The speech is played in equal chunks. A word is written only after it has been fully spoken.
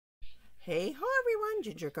Hey ho everyone,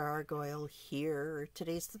 Ginger Gargoyle here.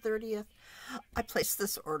 Today's the 30th. I placed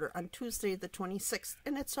this order on Tuesday the 26th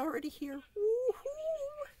and it's already here.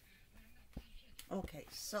 Woohoo! Okay,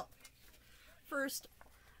 so first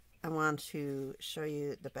I want to show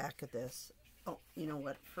you the back of this. Oh, you know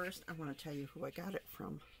what? First I want to tell you who I got it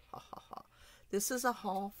from. Ha ha ha. This is a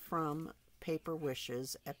haul from Paper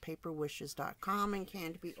Wishes at paperwishes.com in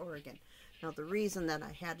Canterbury, Oregon. Now the reason that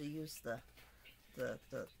I had to use the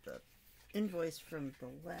invoice from the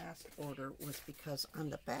last order was because on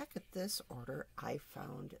the back of this order I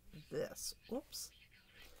found this. Oops.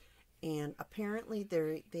 And apparently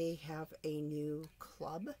they have a new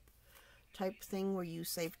club type thing where you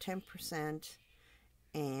save 10%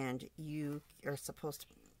 and you are supposed to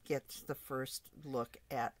get the first look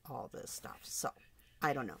at all this stuff. So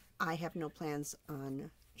I don't know. I have no plans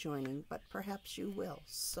on joining, but perhaps you will.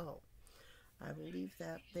 So I will leave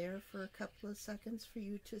that there for a couple of seconds for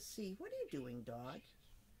you to see. What are you doing, dog?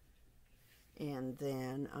 And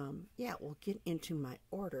then, yeah, we'll get into my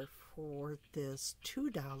order for this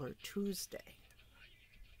 $2 Tuesday.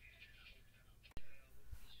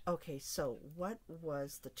 Okay, so what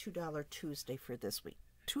was the $2 Tuesday for this week?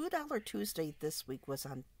 $2 Tuesday this week was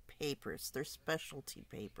on papers. They're specialty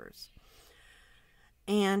papers.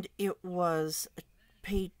 And it was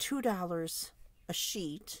paid $2 a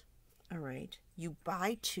sheet. All right, you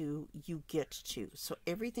buy 2, you get 2. So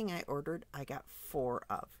everything I ordered, I got 4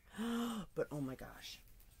 of. But oh my gosh.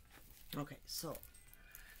 Okay, so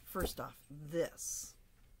first off, this.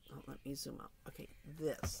 Oh, let me zoom out. Okay,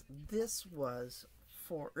 this was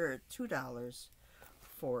for $2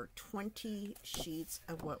 for 20 sheets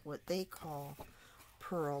of what they call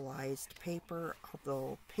pearlized paper.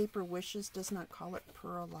 Although Paper Wishes does not call it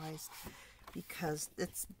pearlized because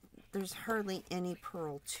there's hardly any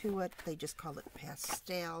pearl to it. They just call it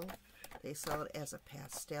pastel. They sell it as a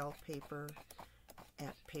pastel paper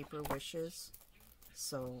at Paper Wishes.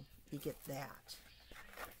 So you get that.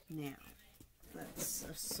 Now,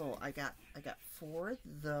 so I got 4 of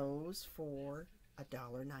those for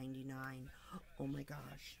 $1.99. Oh my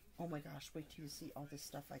gosh. Oh my gosh. Wait till you see all this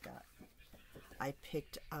stuff I got. I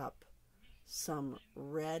picked up some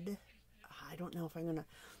red. I don't know if I'm gonna.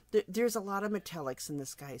 There's a lot of metallics in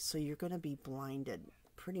this, guys, so you're going to be blinded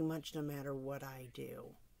pretty much no matter what I do.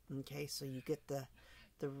 Okay, so you get the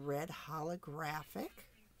red holographic.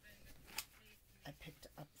 I picked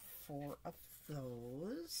up 4 of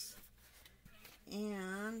those.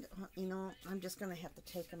 And, you know, I'm just going to have to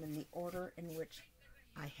take them in the order in which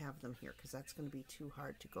I have them here, because that's going to be too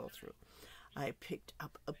hard to go through. I picked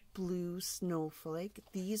up a blue snowflake.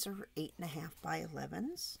 These are 8.5 by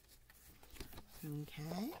 11s.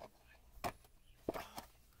 Okay.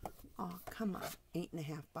 Oh, come on.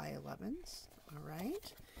 8.5 by 11s. All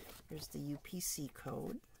right. Here's the UPC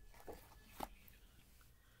code.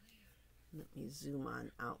 Let me zoom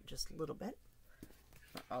on out just a little bit.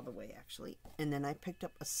 All the way, actually. And then I picked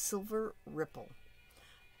up a silver ripple.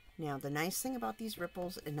 Now, the nice thing about these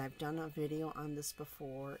ripples, and I've done a video on this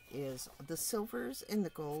before, is the silvers and the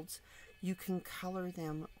golds, you can color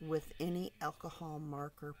them with any alcohol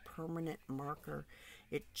marker, permanent marker.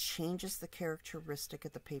 It changes the characteristic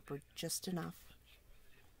of the paper just enough.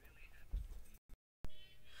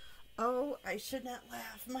 Oh, I should not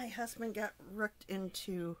laugh. My husband got rooked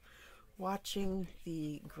into watching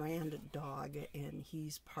the grand dog, and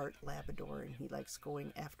he's part Labrador, and he likes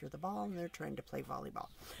going after the ball, and they're trying to play volleyball.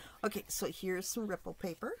 Okay, so here's some ripple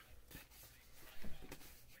paper.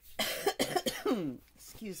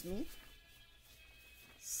 Excuse me.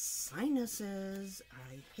 Sinuses.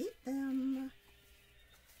 I hate them.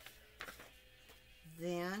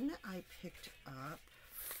 Then I picked up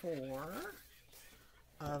 4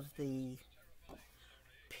 of the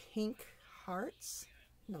pink hearts.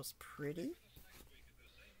 Those pretty.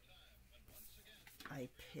 I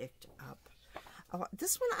picked up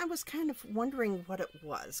this one. I was kind of wondering what it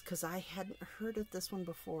was because I hadn't heard of this one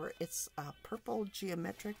before. It's purple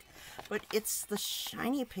geometric, but it's the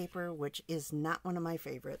shiny paper, which is not one of my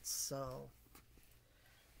favorites. So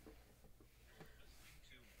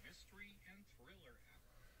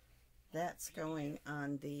that's going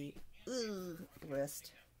on the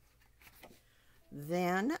list.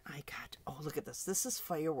 Then I got, oh, look at this. This is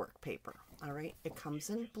firework paper. All right. It comes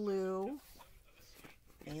in blue.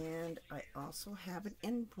 And I also have it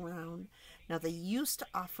in brown. Now, they used to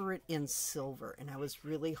offer it in silver, and I was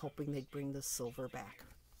really hoping they'd bring the silver back.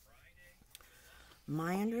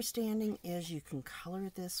 My understanding is you can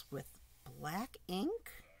color this with black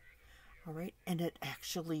ink. All right. And it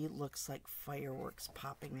actually looks like fireworks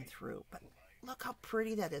popping through. But look how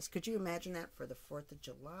pretty that is. Could you imagine that for the 4th of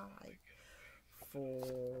July?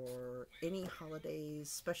 For any holidays,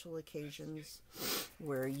 special occasions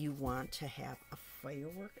where you want to have a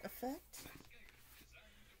firework effect.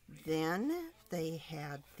 Then they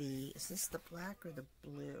had the, is this the black or the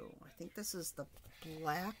blue? I think this is the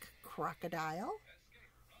black crocodile.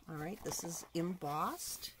 All right, this is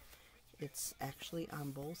embossed. It's actually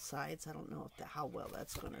on both sides. I don't know if how well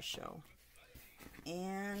that's going to show.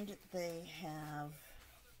 And they have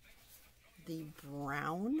the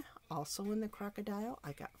brown, also in the crocodile.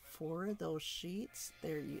 I got 4 of those sheets.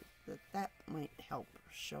 That might help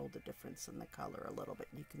show the difference in the color a little bit.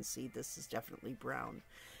 You can see this is definitely brown,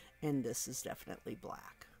 and this is definitely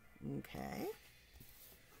black. Okay.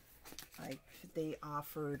 They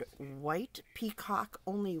offered white peacock,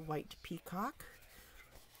 only white peacock.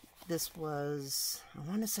 This was, I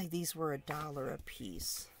want to say these were $1 a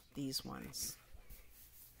piece, these ones.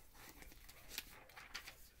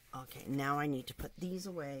 Okay, now I need to put these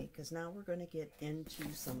away because now we're going to get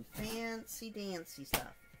into some fancy dancy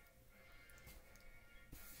stuff.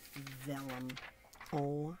 Vellum.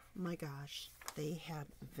 Oh my gosh, they had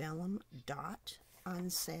vellum dot on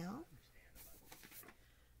sale.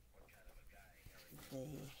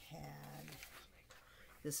 They had,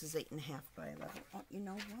 this is 8.5 by 11. Oh, you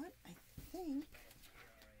know what? I think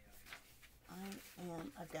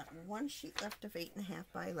I've got 1 sheet left of 8.5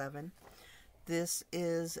 by 11. This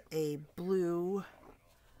is a blue,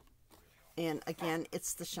 and again,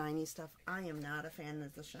 it's the shiny stuff. I am not a fan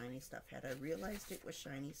of the shiny stuff. Had I realized it was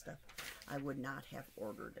shiny stuff, I would not have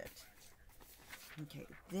ordered it. Okay,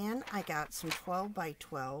 then I got some 12 by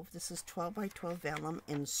 12. This is 12 by 12 vellum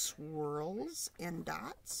in swirls and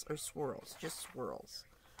dots, or swirls, just swirls.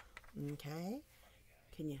 Okay,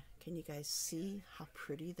 can you guys see how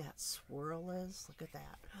pretty that swirl is? Look at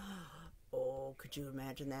that. Oh, could you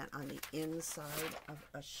imagine that on the inside of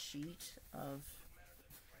a sheet of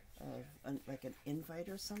like an invite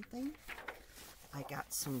or something? I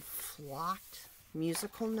got some flocked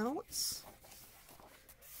musical notes.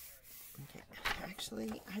 Okay,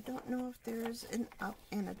 actually, I don't know if there's an up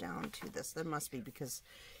and a down to this. There must be, because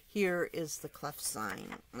here is the clef sign,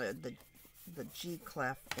 the G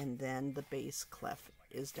clef, and then the bass clef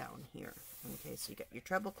is down here. Okay, so you got your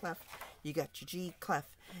treble clef, you got your G clef,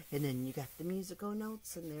 and then you got the musical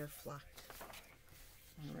notes, and they're flocked.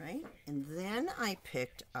 All right, and then I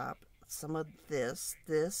picked up some of this.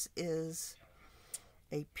 This is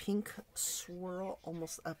a pink swirl,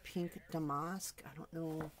 almost a pink damask. I don't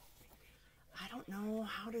know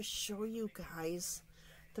how to show you guys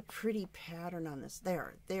the pretty pattern on this.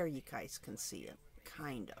 There you guys can see it,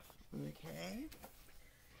 kind of. Okay,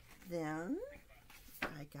 then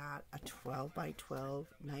I got a 12 by 12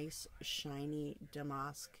 nice shiny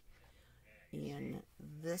damask in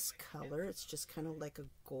this color. It's just kind of like a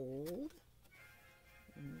gold.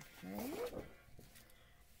 Okay,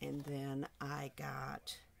 and then I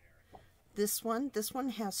got this one. This one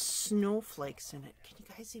has snowflakes in it. Can you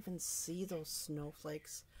guys even see those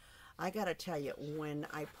snowflakes? I gotta tell you, when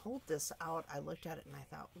I pulled this out, I looked at it and I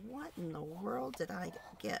thought, what in the world did I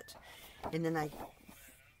get? And then I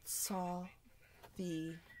saw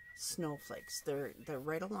the snowflakes. They're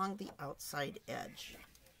right along the outside edge.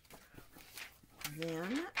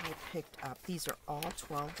 Then I picked up, these are all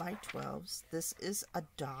 12 by 12s. This is a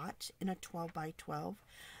dot in a 12 by 12.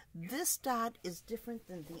 This dot is different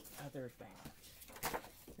than the other dot.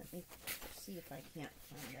 Let me see if I can't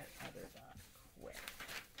find that other dot quick.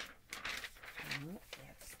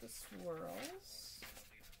 That's the swirls.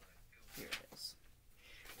 Here it is.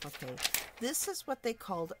 Okay, this is what they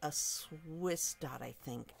called a Swiss dot, I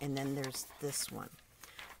think. And then there's this one.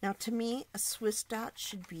 Now, to me, a Swiss dot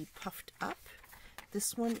should be puffed up.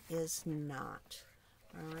 This one is not.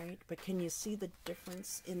 All right, but can you see the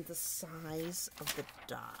difference in the size of the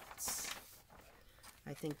dots?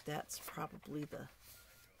 I think that's probably the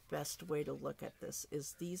best way to look at this,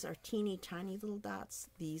 is these are teeny tiny little dots.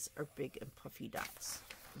 These are big and puffy dots.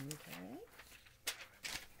 Okay.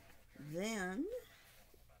 Then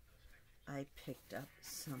I picked up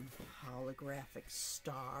some holographic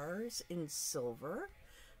stars in silver.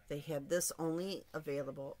 They had this only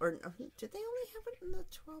available, or did they only have it in the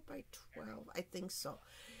 12 by 12? I think so.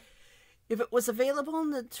 If it was available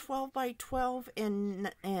in the 12 by 12 and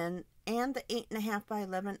the 8.5 by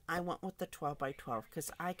 11, I went with the 12 by 12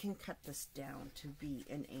 because I can cut this down to be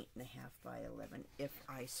an 8.5 by 11 if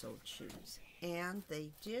I so choose. And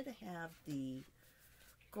they did have the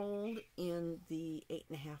gold in the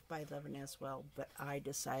 8.5 by 11 as well, but I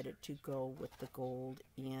decided to go with the gold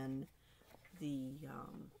in the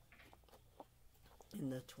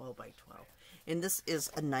 12 by 12. And this is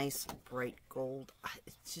a nice bright gold.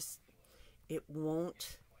 It's just, it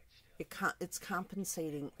won't it's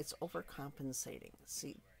compensating, it's overcompensating.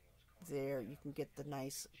 See, there you can get the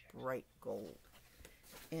nice bright gold.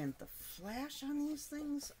 And the flash on these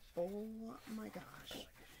things, oh my gosh.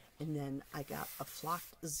 And then I got a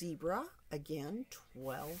flocked zebra, again,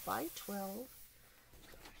 12 by 12.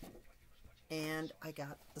 And I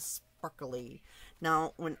got the sparkly.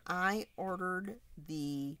 Now, when I ordered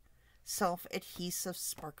the self-adhesive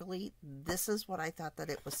sparkly, this is what I thought that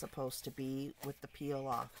it was supposed to be with the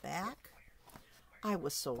peel-off back. I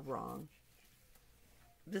was so wrong.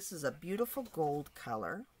 This is a beautiful gold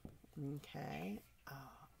color. Okay.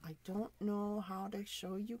 I don't know how to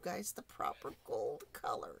show you guys the proper gold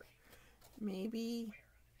color. Maybe,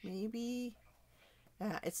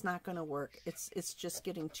 yeah, it's not going to work. It's just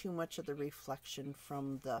getting too much of the reflection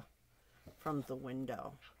from the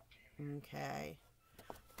window. Okay.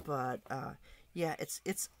 But yeah,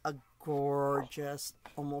 it's a gorgeous,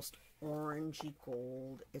 almost orangey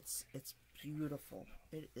gold. It's beautiful.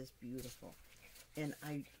 It is beautiful. And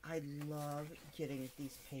I love getting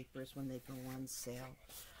these papers when they go on sale.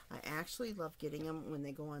 I actually love getting them when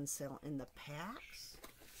they go on sale in the packs,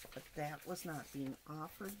 but that was not being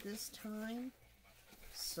offered this time.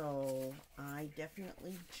 So I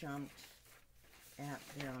definitely jumped at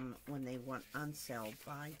them when they went on sale,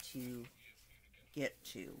 buy two, get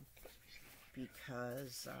two,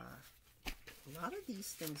 because a lot of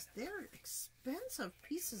these things, they're expensive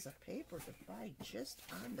pieces of paper to buy just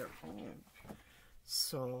on their own.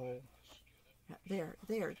 So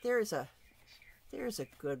there's a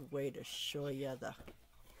good way to show you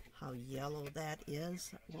how yellow that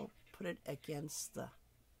is. We'll put it against the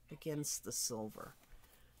silver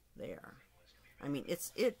there. I mean,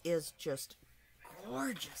 it is just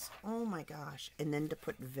gorgeous. Oh my gosh. And then to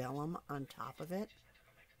put vellum on top of it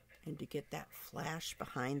and to get that flash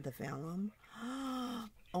behind the vellum.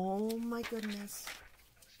 Oh my goodness.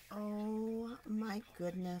 Oh my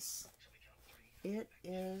goodness. It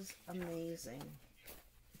is amazing.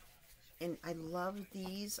 And I love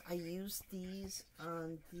these. I use these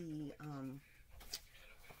on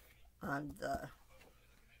the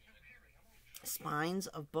spines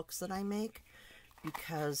of books that I make,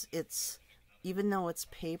 because it's, even though it's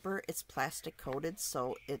paper, it's plastic coated,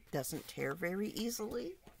 so it doesn't tear very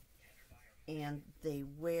easily. And they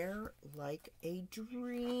wear like a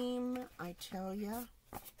dream, I tell ya.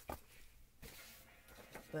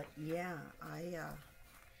 But yeah, I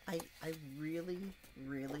really,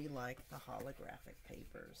 really like the holographic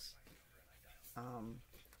papers.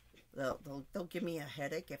 They'll give me a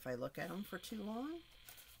headache if I look at them for too long,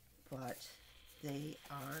 but they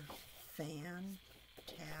are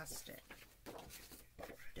fantastic.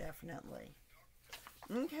 Definitely.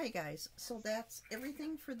 Okay, guys, so that's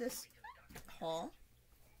everything for this haul.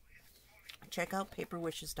 Check out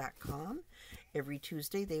paperwishes.com. Every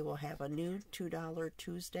Tuesday they will have a new $2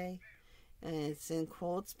 Tuesday. And it's in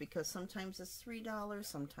quotes because sometimes it's $3,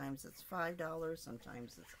 sometimes it's $5,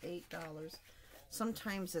 sometimes it's $8,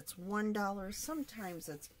 sometimes it's $1, sometimes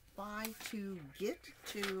it's buy two, get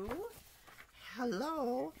two.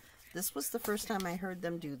 Hello. This was the first time I heard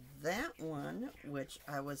them do that one, which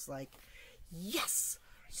I was like, yes!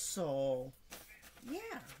 So,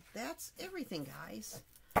 yeah, that's everything, guys.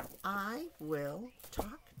 I will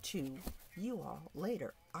talk to you all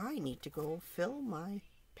later. I need to go fill my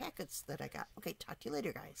packets that I got. Okay, talk to you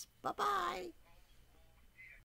later, guys. Bye-bye.